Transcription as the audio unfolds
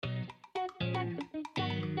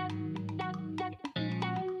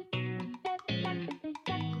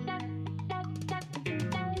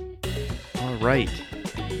right.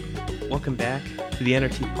 Welcome back to the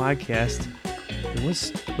NRT podcast.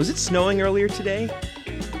 Was it snowing earlier today?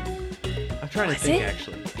 I'm trying to think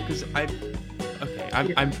actually, because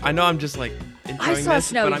I know I'm just like enjoying I saw this,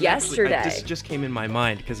 snow but yesterday. This just came in my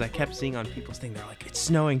mind because I kept seeing on people's thing. They're like, it's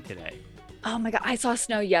snowing today. Oh my God, I saw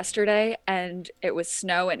snow yesterday and it was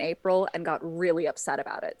snow in April and got really upset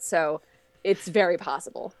about it. So it's very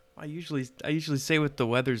possible. I usually say what the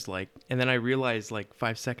weather's like, and then I realized like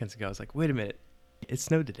 5 seconds ago, I was like, wait a minute, it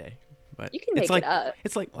snowed today. But You can make it up.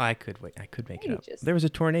 well, I could make it You up. just There was a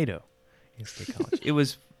tornado in State College. It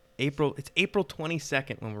was April. It's April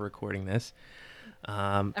 22nd when we're recording this.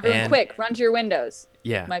 everyone And quick, run to your windows.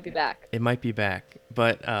 yeah, It might be back. it might be back.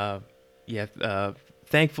 But yeah,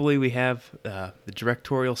 thankfully we have the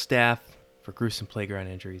directorial staff for Gruesome Playground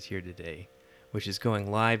Injuries here today, which is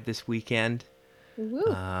going live this weekend. Woo.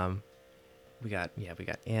 We got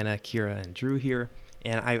Anna, Kiera, and Drue here,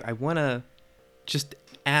 and I want to just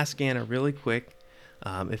ask Anna really quick,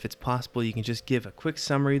 if it's possible, you can just give a quick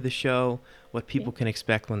summary of the show, what people can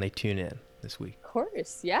expect when they tune in this week. Of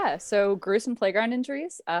course, yeah. So Gruesome Playground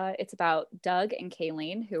Injuries. It's about Doug and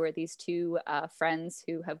Kayleen, who are these two friends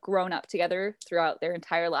who have grown up together throughout their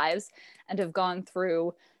entire lives and have gone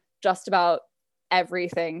through just about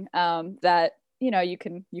everything that you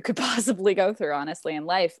could possibly go through, honestly, in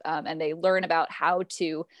life. And they learn about how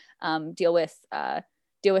to deal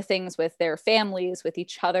with things with their families, with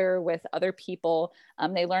each other, with other people.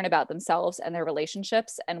 They learn about themselves and their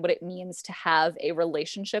relationships and what it means to have a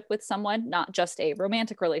relationship with someone, not just a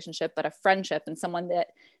romantic relationship, but a friendship, and someone that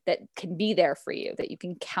can be there for you, that you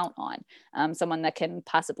can count on, someone that can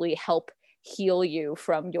possibly help heal you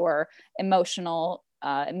from your emotional,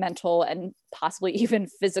 mental, and possibly even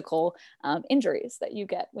physical injuries that you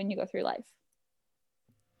get when you go through life.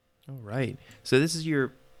 All right. So this is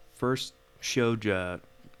your first show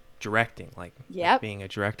directing, like being a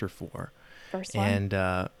director for. First one. And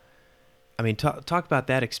I mean, talk about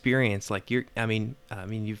that experience. Like you've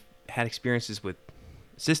had experiences with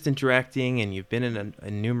assistant directing, and you've been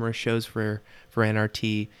in numerous shows for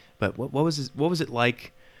NRT. But what was it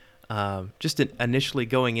like? Just initially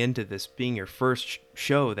going into this being your first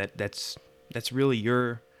show that's really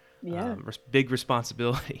your big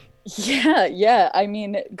responsibility. Yeah. I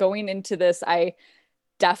mean, going into this, I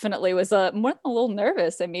definitely was more a little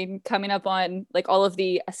nervous. I mean, coming up on like all of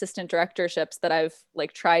the assistant directorships that I've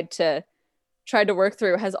like tried to work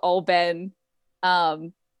through has all been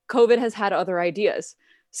COVID has had other ideas.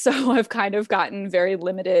 So I've kind of gotten very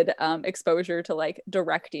limited exposure to like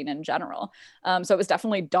directing in general. So it was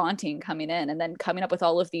definitely daunting coming in, and then coming up with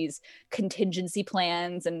all of these contingency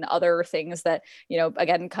plans and other things that,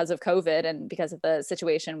 again, because of COVID and because of the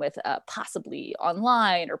situation with possibly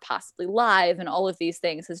online or possibly live and all of these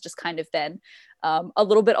things has just kind of been a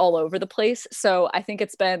little bit all over the place. So I think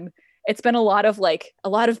it's been a lot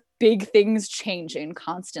of big things changing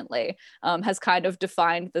constantly, has kind of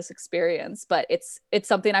defined this experience. But it's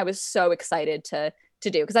something I was so excited to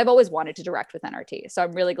do, because I've always wanted to direct with NRT. So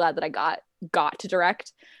I'm really glad that I got to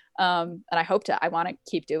direct, and I want to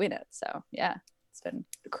keep doing it. So yeah, it's been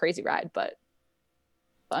a crazy ride, but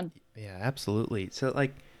fun. Yeah, absolutely. So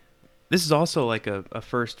like, this is also like a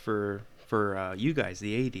first for you guys,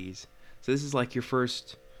 the ADs. So this is like your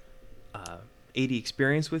first AD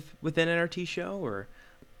experience with an NRT show, or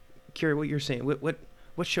Kiera, what you're saying?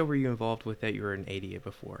 What show were you involved with that you were an AD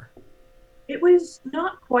before? It was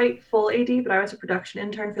not quite full AD, but I was a production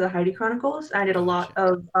intern for the Heidi Chronicles. I did a lot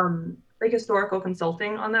of like historical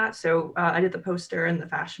consulting on that. So I did the poster and the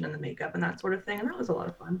fashion and the makeup and that sort of thing, and that was a lot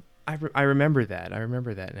of fun. I remember that. I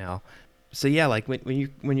remember that now. So yeah, like when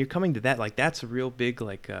you're coming to that, like that's a real big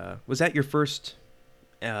like. Was that your first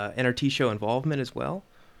NRT show involvement as well?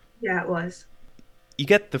 Yeah, it was. You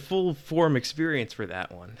get the full form experience for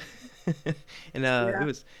that one. And that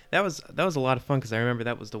was a lot of fun, because I remember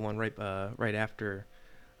that was the one right after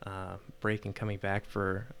break and coming back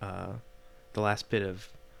for the last bit of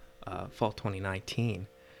fall 2019.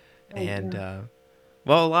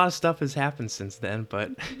 Well, a lot of stuff has happened since then, but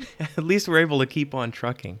at least we're able to keep on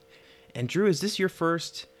trucking. And Drue, is this your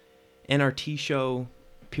first NRT show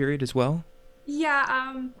period as well?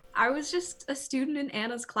 Yeah, I was just a student in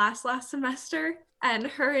Anna's class last semester, and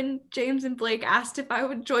her and James and Blake asked if I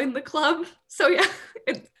would join the club. So yeah,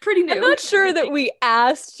 it's pretty new. I'm not sure that we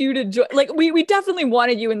asked you to join. Like we definitely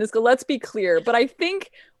wanted you in this. Let's be clear. But I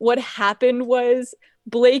think what happened was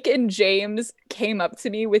Blake and James came up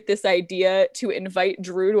to me with this idea to invite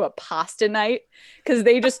Drue to a pasta night, because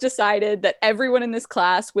they just decided that everyone in this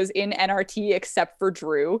class was in NRT except for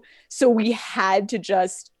Drue. So we had to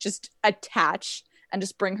just attach and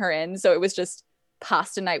just bring her in. So it was just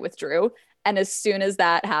pasta night with Drue. And as soon as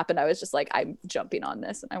that happened, I was just like, I'm jumping on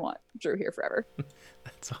this and I want Drue here forever.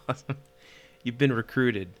 That's awesome. You've been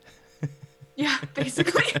recruited. Yeah,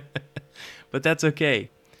 basically. But that's okay.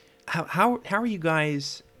 How are you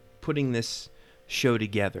guys putting this show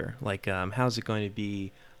together? Like, how's it going to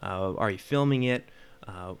be? Are you filming it?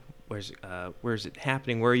 Where's it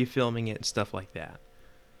happening? Where are you filming it and stuff like that?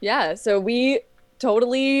 Yeah, so we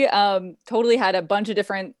totally had a bunch of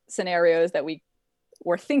different scenarios that we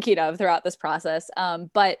were thinking of throughout this process.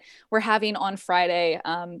 But we're having on Friday,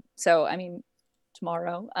 so I mean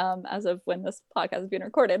tomorrow, as of when this podcast is being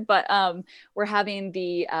recorded, but we're having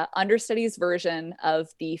the understudies version of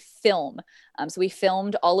the film. So we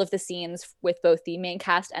filmed all of the scenes with both the main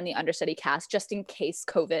cast and the understudy cast, just in case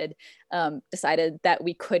COVID decided that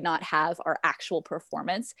we could not have our actual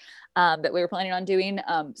performance that we were planning on doing.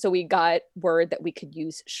 So we got word that we could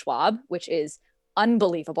use Schwab, which is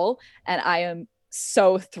unbelievable. And I am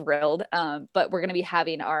so thrilled. But we're going to be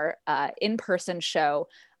having our in-person show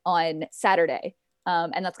on Saturday.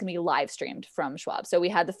 And that's going to be live streamed from Schwab. So we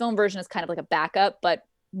had the film version as kind of like a backup, but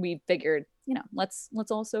we figured, let's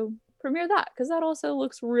also premiere that, because that also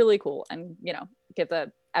looks really cool, and give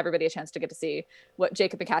everybody a chance to get to see what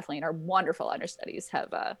Jacob and Kathleen, our wonderful understudies,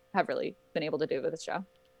 have really been able to do with the show.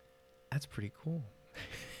 That's pretty cool.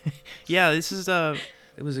 Yeah, this is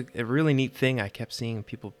it was a really neat thing. I kept seeing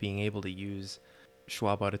people being able to use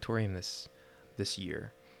Schwab Auditorium this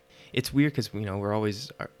year. It's weird because we're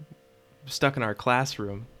always stuck in our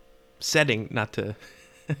classroom setting, not to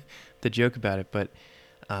to joke about it, but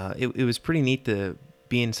it was pretty neat to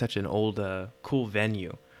be in such an old cool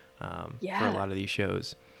venue for a lot of these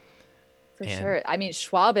shows. For sure. I mean,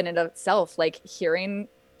 Schwab in and of itself, like hearing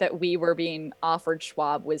that we were being offered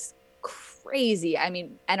Schwab was crazy. I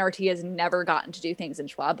mean, NRT has never gotten to do things in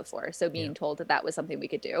Schwab before, so being told that was something we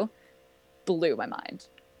could do blew my mind.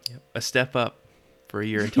 Yep. A step up for a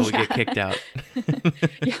year until we get kicked out.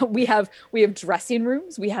 Yeah, we have dressing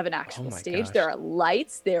rooms, we have an actual stage, there are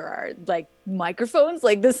lights, there are like microphones,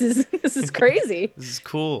 like this is crazy. This is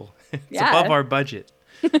cool. It's above our budget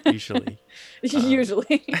usually.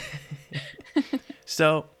 Usually.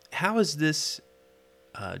 So how is this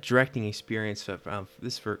directing experience for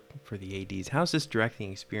the ADs? How's this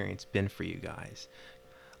directing experience been for you guys?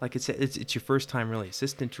 Like it's your first time really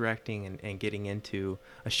assistant directing and getting into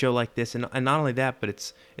a show like this, and not only that,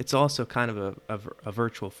 but it's also kind of a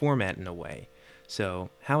virtual format in a way. So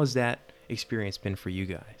how has that experience been for you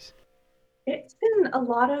guys? It's been a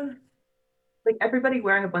lot of like everybody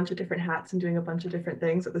wearing a bunch of different hats and doing a bunch of different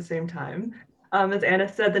things at the same time. As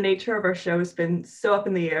Anna said, the nature of our show has been so up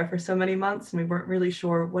in the air for so many months, and we weren't really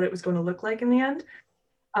sure what it was going to look like in the end.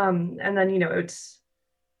 And then it's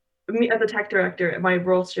me as a tech director, my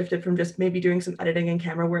role shifted from just maybe doing some editing and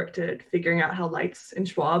camera work to figuring out how lights in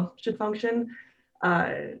Schwab should function,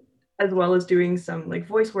 as well as doing some like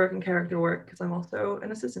voice work and character work, because I'm also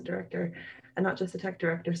an assistant director and not just a tech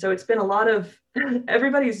director. So it's been a lot of,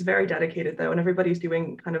 everybody's very dedicated though, and everybody's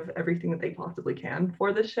doing kind of everything that they possibly can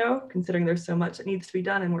for this show, considering there's so much that needs to be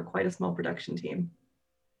done and we're quite a small production team.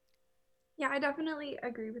 Yeah, I definitely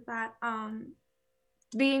agree with that.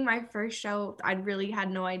 Being my first show, I really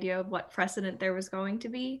had no idea what precedent there was going to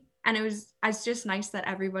be. And it's just nice that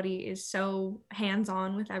everybody is so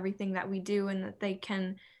hands-on with everything that we do, and that they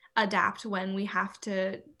can adapt when we have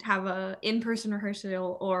to have a in-person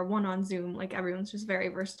rehearsal or one on Zoom. Like everyone's just very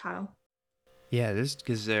versatile. Yeah,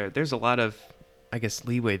 there's a lot of, I guess,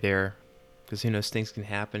 leeway there, because who knows, things can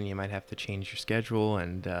happen. You might have to change your schedule,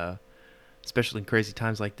 and especially in crazy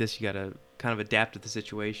times like this, you got to kind of adapt to the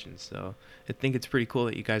situation. So I think it's pretty cool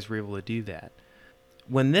that you guys were able to do that.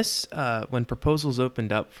 When proposals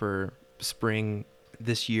opened up for spring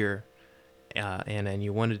this year, and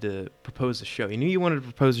you wanted to propose a show, you knew you wanted to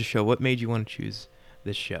propose a show. What made you want to choose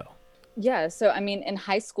this show? Yeah, so I mean, in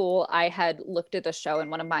high school, I had looked at the show in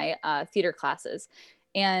one of my theater classes,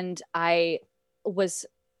 and I was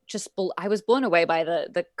blown away by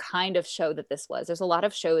the kind of show that this was. There's a lot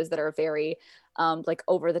of shows that are very like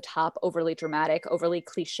over the top, overly dramatic, overly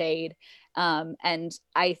cliched, and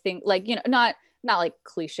I think like not like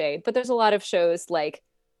cliched, but there's a lot of shows like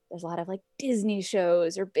there's a lot of like Disney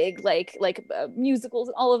shows or big like musicals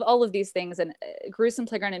and all of these things. And Gruesome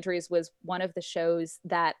Playground Injuries was one of the shows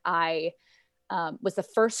that I was the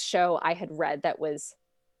first show I had read that was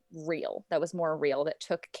real, that was more real, that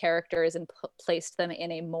took characters and placed them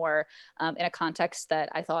in a more in a context that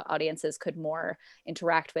I thought audiences could more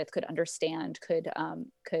interact with, could understand, could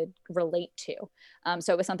relate to.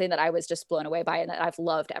 So it was something that I was just blown away by and that I've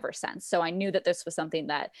loved ever since. So I knew that this was something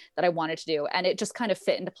that I wanted to do, and it just kind of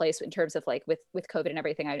fit into place in terms of like with COVID and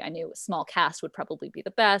everything. I knew a small cast would probably be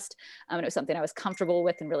the best, and it was something I was comfortable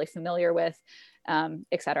with and really familiar with,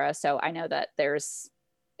 etc. So I know that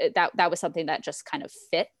that was something that just kind of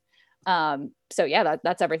fit. So yeah,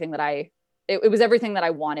 that's everything that it was everything that I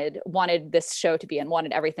wanted this show to be, and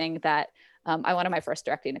wanted everything that I wanted my first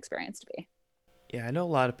directing experience to be. Yeah, I know a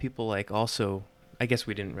lot of people like also, I guess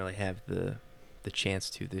we didn't really have the chance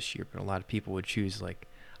to this year, but a lot of people would choose like,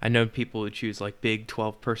 I know people would choose like big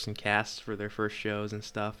 12-person casts for their first shows and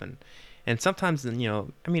stuff, and sometimes, you know,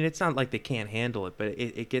 I mean, it's not like they can't handle it, but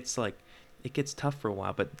it gets like, it gets tough for a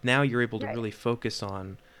while. But now you're able to Right. really focus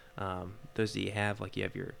on those that you have, like you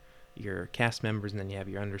have your cast members, and then you have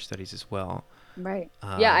your understudies as well. Right.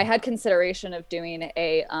 Yeah, I had consideration of doing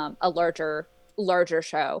a larger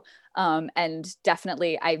show. And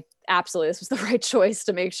definitely absolutely, this was the right choice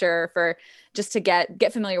to make sure, for just to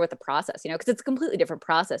get familiar with the process, you know, because it's a completely different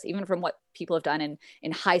process, even from what people have done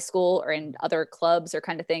in high school or in other clubs or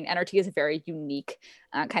kind of thing. NRT is a very unique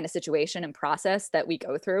kind of situation and process that we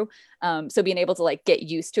go through. So being able to like get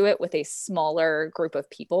used to it with a smaller group of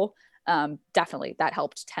people, definitely that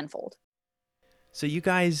helped tenfold. So you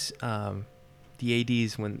guys, the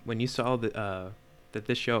ADs, when you saw that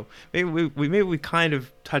this show, maybe we kind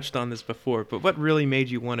of touched on this before, but what really made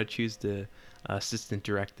you want to choose to assistant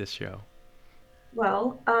direct this show?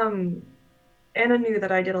 Well, Anna knew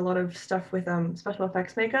that I did a lot of stuff with special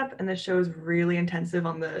effects makeup, and this show is really intensive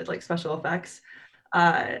on the like special effects.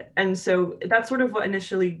 And so that's sort of what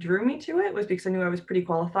initially drew me to it, was because I knew I was pretty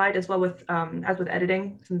qualified, as well with as with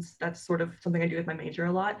editing, since that's sort of something I do with my major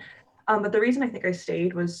a lot. But the reason I think I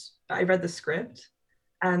stayed was I read the script,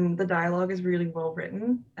 and the dialogue is really well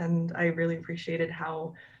written, and I really appreciated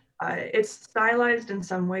how it's stylized in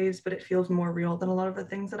some ways, but it feels more real than a lot of the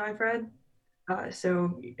things that I've read.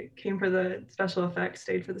 So it came for the special effects,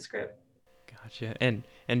 stayed for the script. Gotcha.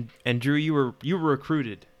 And Drew, you were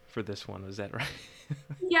recruited for this one, was that right?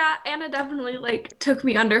 Yeah, Anna definitely like took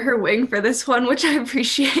me under her wing for this one, which I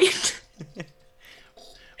appreciate.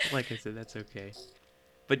 Like I said, that's okay.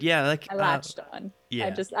 But yeah, like I latched on.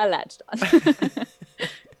 yeah. I latched on.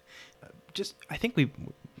 Just I think we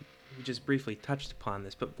just briefly touched upon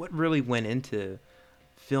this, but what really went into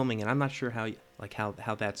filming, and I'm not sure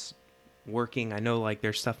how that's working. I know like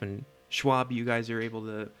there's stuff in Schwab you guys are able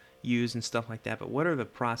to use and stuff like that, but what are the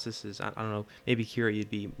processes? I don't know, maybe Kiera, you'd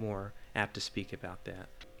be more apt to speak about that.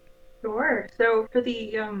 Sure. So for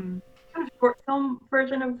the kind of short film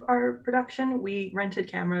version of our production, we rented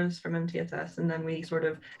cameras from MTSS, and then we sort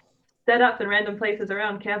of set up in random places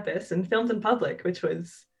around campus and filmed in public, which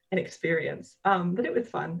was an experience, but it was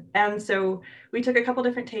fun. And so we took a couple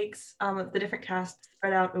different takes of the different casts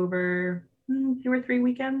spread out over 2 or 3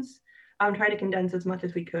 weekends, trying to condense as much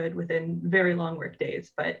as we could within very long work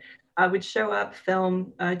days. But we'd show up,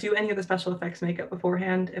 film, do any of the special effects makeup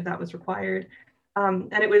beforehand if that was required.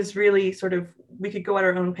 And it was really sort of, we could go at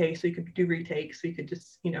our own pace. We could do retakes. We could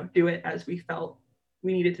just, do it as we felt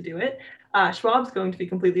we needed to do it. Schwab's going to be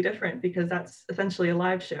completely different because that's essentially a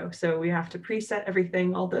live show. So we have to preset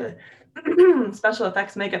everything. All the special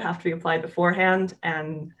effects makeup have to be applied beforehand.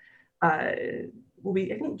 And I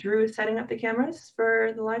think Drue is setting up the cameras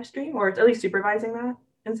for the live stream, or it's at least supervising that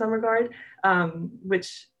in some regard,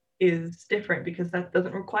 which is different because that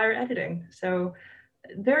doesn't require editing. So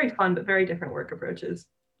very fun, but very different work approaches.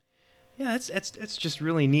 Yeah, it's just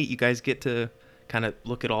really neat. You guys get to kind of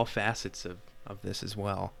look at all facets of this as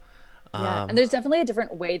well. Yeah, and there's definitely a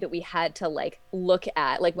different way that we had to like look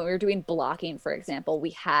at, like when we were doing blocking, for example, we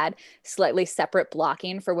had slightly separate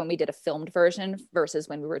blocking for when we did a filmed version versus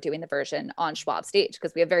when we were doing the version on Schwab stage,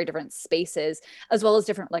 because we have very different spaces as well as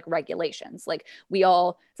different like regulations. Like we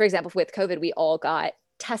all, for example, with COVID, we all got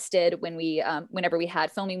tested when we whenever we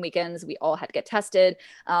had filming weekends, we all had to get tested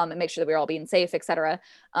and make sure that we were all being safe, etc.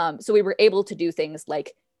 So we were able to do things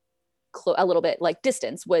like a little bit, like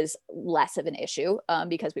distance was less of an issue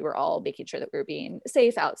because we were all making sure that we were being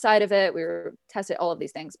safe outside of it. We were tested, all of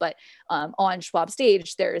these things. But on Schwab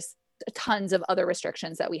stage, there's tons of other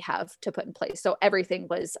restrictions that we have to put in place. So everything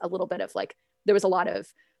was a little bit of like, there was a lot of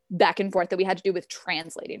back and forth that we had to do with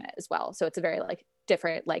translating it as well. So it's a very like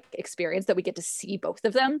different like experience that we get to see both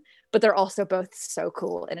of them, but they're also both so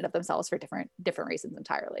cool in and of themselves for different reasons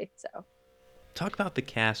entirely. So talk about the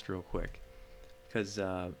cast real quick, because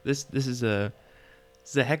this is a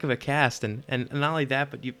heck of a cast, and not only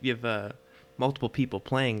that, but you have multiple people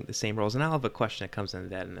playing the same roles, and I'll have a question that comes into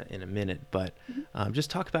that in a minute. But just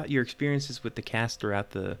talk about your experiences with the cast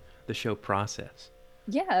throughout the show process.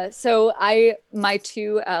 Yeah, so my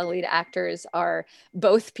two lead actors are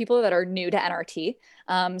both people that are new to NRT.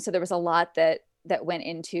 So there was a lot that went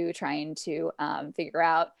into trying to figure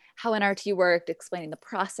out how NRT worked, explaining the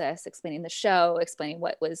process, explaining the show, explaining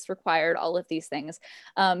what was required, all of these things.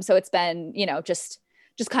 So it's been,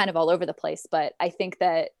 just kind of all over the place. But I think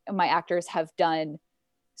that my actors have done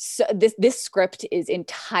so this script is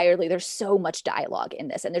entirely, there's so much dialogue in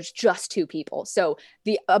this, and there's just two people, so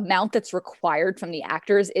the amount that's required from the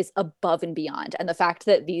actors is above and beyond. And the fact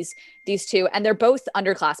that these two, and they're both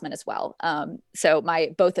underclassmen as well, so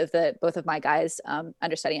both of my guys,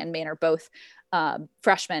 understudy and main, are both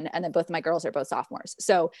freshmen, and then both of my girls are both sophomores,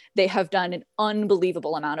 so they have done an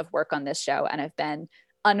unbelievable amount of work on this show and have been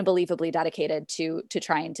unbelievably dedicated to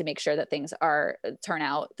trying to make sure that things are turn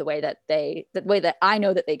out the way that I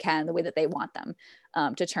know that they can, the way that they want them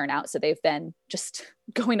to turn out. So they've been just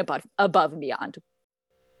going above and beyond.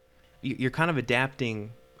 You're kind of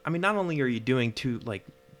adapting. I mean, not only are you doing two like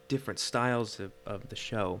different styles of the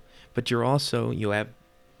show, but you have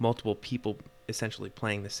multiple people essentially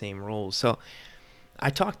playing the same roles. So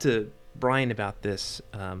I talked to Brian about this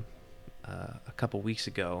a couple weeks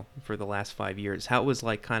ago for the last 5 years, how it was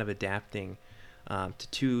like kind of adapting to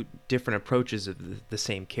two different approaches of the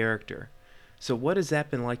same character. So what has that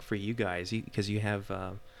been like for you guys? Because you have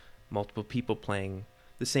multiple people playing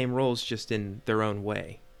the same roles just in their own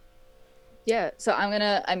way. Yeah, so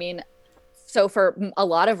so for a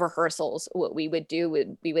lot of rehearsals, what we would do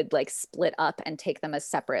we would like split up and take them as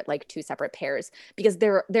separate, like two separate pairs, because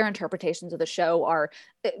their interpretations of the show are,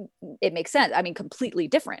 it makes sense. I mean, completely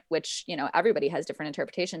different, which, everybody has different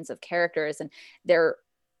interpretations of characters, and they're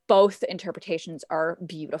both interpretations are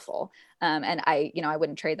beautiful. And I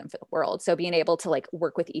wouldn't trade them for the world. So being able to like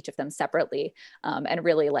work with each of them separately, and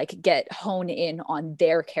really like hone in on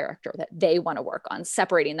their character that they want to work on,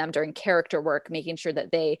 separating them during character work, making sure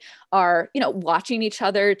that they are, watching each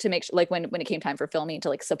other to make sure, like when it came time for filming, to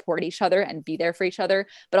like support each other and be there for each other,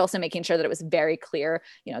 but also making sure that it was very clear,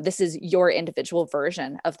 this is your individual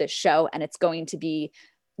version of this show, and it's going to be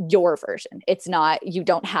your version. It's not, you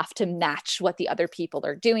don't have to match what the other people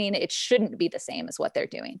are doing. It shouldn't be the same as what they're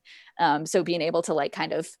doing. So being able to like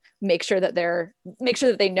kind of make sure that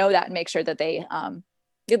they know that, and make sure that they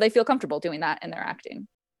feel comfortable doing that in their acting.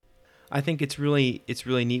 I think it's really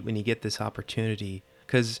neat when you get this opportunity,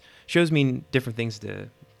 because shows mean different things to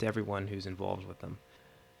everyone who's involved with them.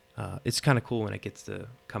 It's kind of cool when it gets to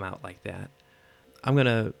come out like that. I'm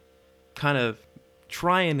gonna kind of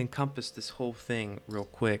try and encompass this whole thing real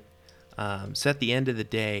quick. So at the end of the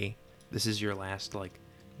day, this is your last like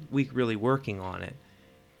week really working on it.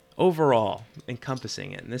 Overall,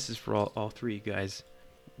 encompassing it, and this is for all three of you guys,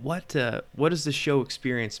 what has the show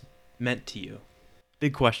experience meant to you?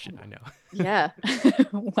 Big question, I know. Yeah.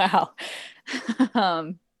 Wow.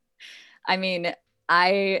 I mean,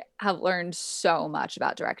 I have learned so much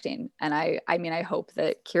about directing, and I hope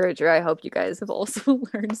that Kiera, Drue, I hope you guys have also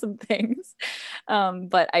learned some things.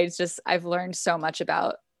 But I've learned so much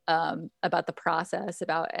about the process,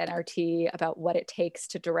 about NRT, about what it takes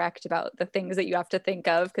to direct, about the things that you have to think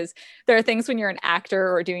of, because there are things when you're an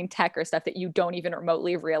actor or doing tech or stuff that you don't even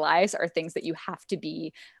remotely realize are things that you have to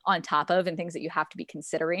be on top of and things that you have to be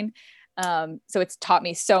considering. So it's taught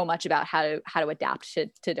me so much about how to adapt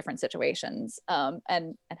to different situations,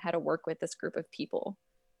 and how to work with this group of people.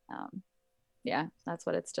 Yeah, that's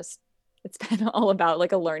what it's been all about,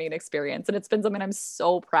 like a learning experience. And it's been something I'm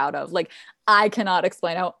so proud of. Like, I cannot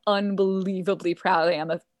explain how unbelievably proud I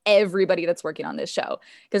am of everybody that's working on this show,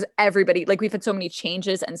 because everybody, like, we've had so many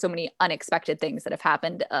changes and so many unexpected things that have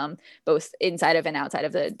happened, both inside of and outside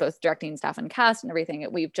of the both directing staff and cast and everything.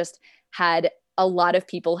 We've just had a lot of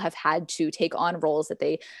people have had to take on roles that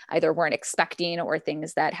they either weren't expecting, or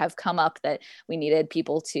things that have come up that we needed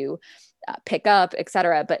people to pick up,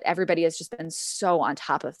 etc. But everybody has just been so on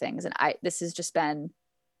top of things, and this has just been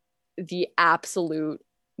the absolute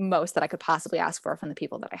most that I could possibly ask for from the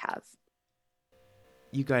people that I have.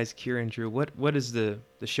 You guys, Kiera and Drue, what is the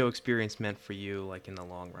show experience meant for you, like in the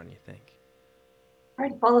long run, you think?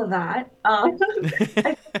 Hard to follow that.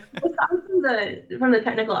 Aside from the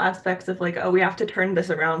technical aspects of like, oh, we have to turn this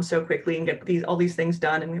around so quickly and get all these things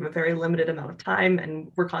done, and we have a very limited amount of time,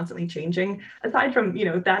 and we're constantly changing. Aside from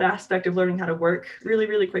that aspect of learning how to work really,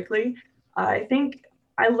 really quickly, I think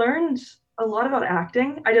I learned a lot about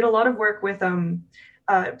acting. I did a lot of work with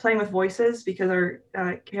playing with voices, because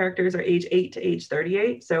our characters are age 8 to age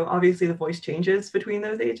 38, so obviously the voice changes between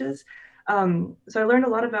those ages. So I learned a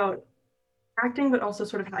lot about acting, but also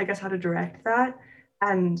sort of, I guess, how to direct that,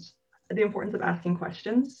 and the importance of asking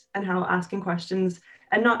questions, and how asking questions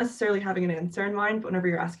and not necessarily having an answer in mind, but whenever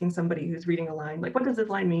you're asking somebody who's reading a line, like, what does this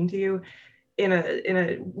line mean to you, in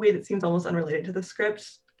a way that seems almost unrelated to the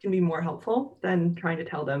script, can be more helpful than trying to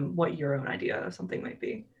tell them what your own idea of something might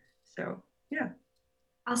be. So yeah.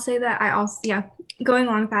 I'll say that I also, yeah, going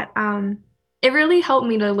on with that, it really helped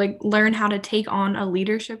me to like learn how to take on a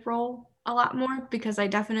leadership role a lot more, because I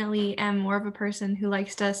definitely am more of a person who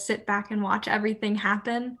likes to sit back and watch everything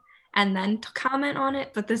happen and then to comment on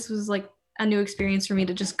it. But this was like a new experience for me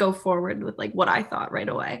to just go forward with like what I thought right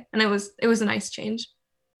away. And it was a nice change.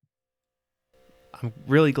 I'm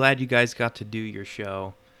really glad you guys got to do your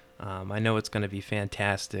show. I know it's going to be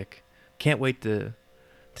fantastic. Can't wait to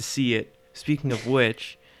see it. Speaking of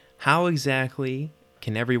which, how exactly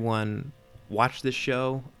can everyone watch this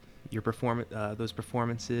show? Your those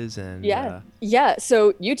performances, and yeah.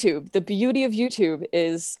 So YouTube, the beauty of YouTube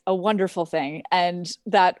is a wonderful thing, and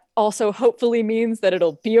that also hopefully means that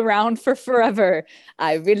it'll be around for forever.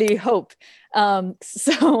 I really hope. But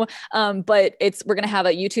we're gonna have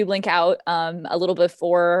a YouTube link out a little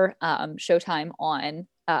before showtime on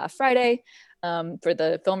Friday for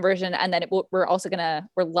the film version, and then we're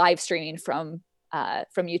live streaming from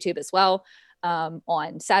YouTube as well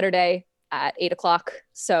on Saturday at 8:00.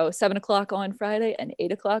 So 7:00 on Friday and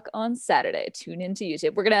 8:00 on Saturday. Tune into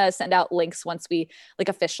YouTube. We're gonna send out links once we like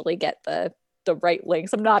officially get the right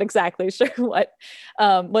links. I'm not exactly sure what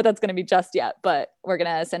that's gonna be just yet, but we're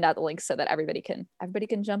gonna send out the links so that everybody can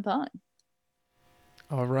jump on.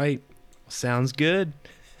 All right, sounds good.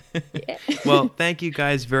 Yeah. Well, thank you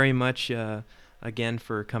guys very much again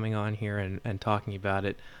for coming on here and talking about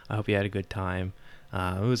it. I hope you had a good time.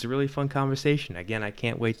 It was a really fun conversation. Again, I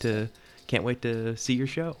can't wait to see your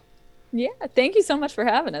show. Yeah, thank you so much for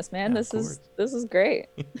having us, man. Yeah, this is great.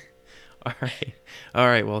 All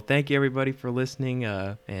right. Well, thank you everybody for listening,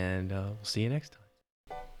 and we'll see you next time.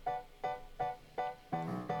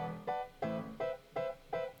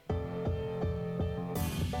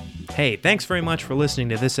 Hey, thanks very much for listening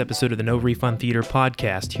to this episode of the No Refund Theater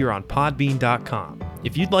podcast here on podbean.com.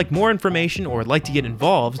 If you'd like more information or would like to get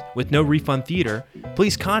involved with No Refund Theater,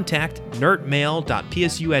 please contact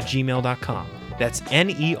nertmail.psu@gmail.com. That's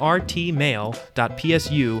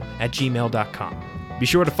nertmail.psu@gmail.com. Be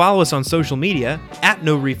sure to follow us on social media at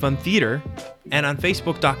No Refund Theater and on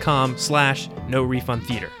facebook.com/No Refund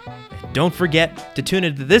Theater. Don't forget to tune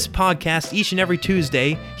into this podcast each and every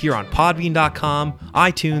Tuesday here on podbean.com,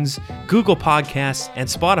 iTunes, Google Podcasts, and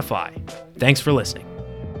Spotify. Thanks for listening.